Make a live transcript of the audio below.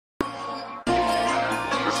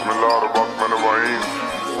الله الرحمن الرحيم.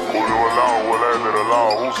 قل هو الله ولاد الله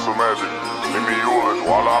هو الصمد لم يولد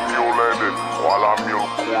ولم يولد ولم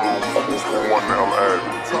يكن كفوا أحد.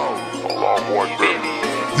 الله أكبر.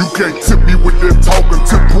 You can't tip me with that talking,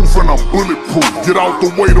 tip proof and I'm bulletproof. Get out the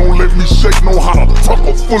way, don't let me shake, know how to tuck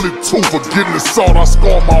a fully tooth. For getting assault, I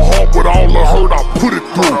scarred my heart with all the hurt I put it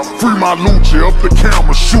through. Free my Lucci, up the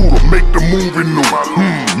camera shooter, make the movie new.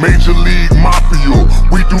 Major League Mafia,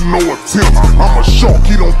 we do no attempts. I'm a shark,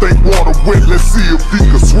 he don't think water wet, let's see if he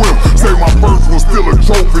can swim. Say my first was still a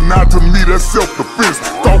trophy, not to me, that's self-defense.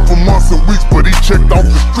 Thought for months and weeks, but he checked off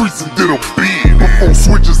the streets and did a bid. Before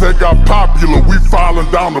switches that got popular, we filing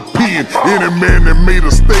down the pen. Any man that made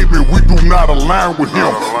a statement, we do not align with him.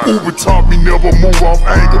 Uber taught me never move off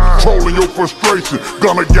anger, controlling your frustration.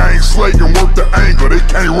 Gonna gang slay and work the anger, they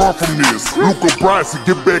can't run from this. Luca Brasi,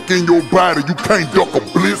 get back in your body, you can't duck a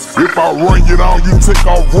blitz. If I run you down, you take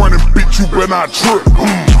off running, bitch, you better not trip.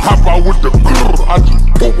 Hop out with the I just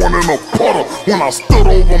put one in a puddle. When I stood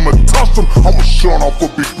over him and touched him, I was showing off a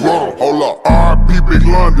big brother. Hold up, R.I.P. Big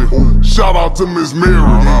London. Shout out to Miss Mary,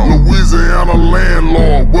 Louisiana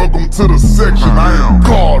landlord. Welcome to the section. I am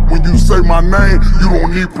God. When you say my name, you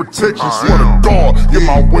don't need protection. Swear to God, get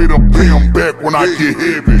my weight up, pay him back when I get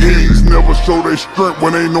heavy. Kings never show their strength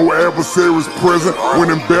when ain't no adversaries present. When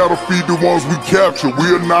in battlefield, the ones we capture,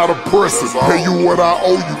 we are not oppressive. Pay you what I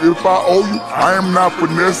owe you. If I owe you, I am not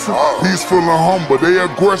finessing. He's feeling humble, they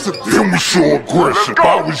aggressive, then we show aggression. If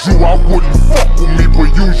I was you, I wouldn't fuck with me, but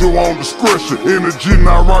use your own discretion. Energy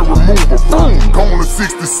not right, remove a boom, gone in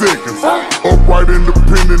 60 seconds. Upright,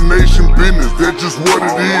 independent nation business, that's just what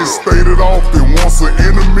it is. Stated often, once an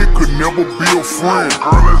enemy could never be a friend.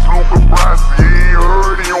 Girl, it's Luca Brasi, he ain't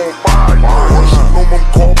heard, he on fire. Rushing on them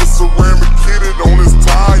carbon ceramic, kitted on his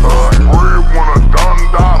tire. Bread when a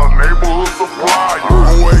 $1 neighborhood supplier.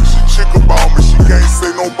 Go ask your chick about me, she can't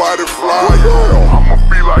say nobody fly. I'ma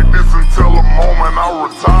be like this until the moment I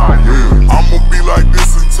retire. I'ma be like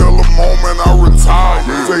this until the moment I retire.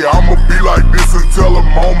 Say I'ma be like this until the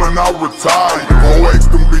moment I retire. Go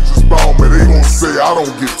ask them bitches about me, they gon' say I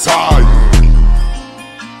don't get tired.